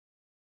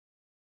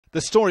The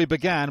story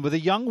began with a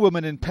young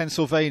woman in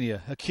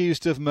Pennsylvania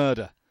accused of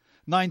murder.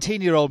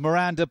 19-year-old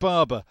Miranda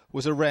Barber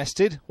was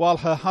arrested while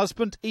her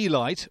husband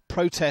Elite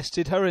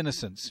protested her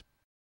innocence.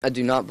 I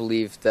do not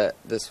believe that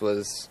this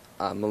was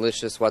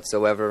malicious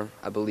whatsoever.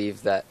 I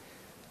believe that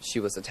she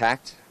was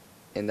attacked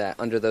and that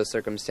under those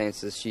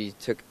circumstances she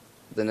took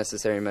the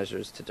necessary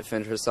measures to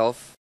defend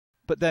herself.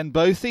 But then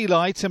both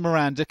Elite and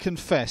Miranda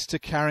confessed to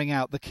carrying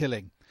out the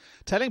killing,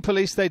 telling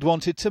police they'd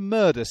wanted to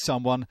murder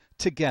someone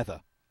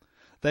together.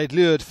 They'd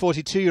lured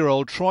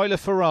 42-year-old Troy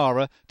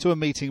LaFerrara to a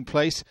meeting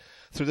place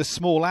through the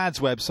small ads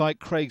website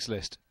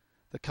Craigslist.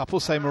 The couple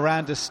say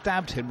Miranda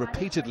stabbed him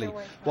repeatedly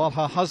while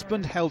her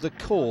husband held a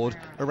cord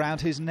around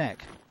his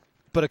neck.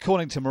 But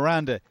according to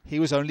Miranda, he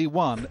was only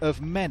one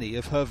of many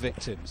of her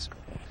victims.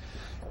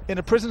 In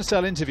a prison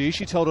cell interview,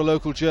 she told a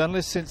local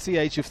journalist since the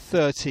age of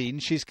 13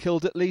 she's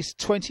killed at least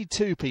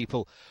 22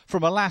 people,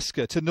 from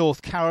Alaska to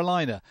North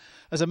Carolina,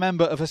 as a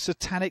member of a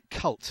satanic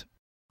cult.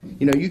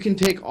 You know, you can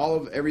take all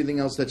of everything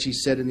else that she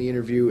said in the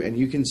interview, and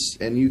you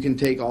can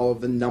take all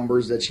of the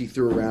numbers that she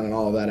threw around and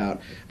all of that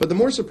out. But the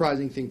more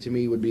surprising thing to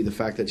me would be the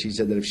fact that she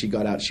said that if she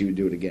got out, she would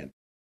do it again.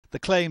 The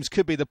claims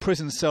could be the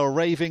prison cell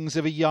ravings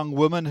of a young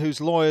woman whose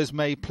lawyers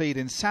may plead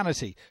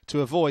insanity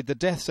to avoid the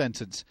death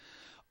sentence.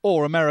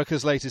 Or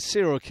America's latest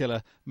serial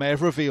killer may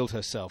have revealed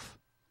herself.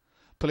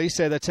 Police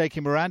say they're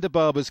taking Miranda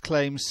Barber's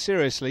claims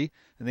seriously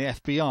and the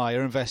FBI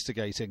are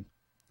investigating.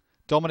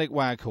 Dominic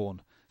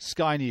Waghorn,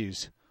 Sky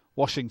News,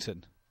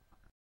 Washington.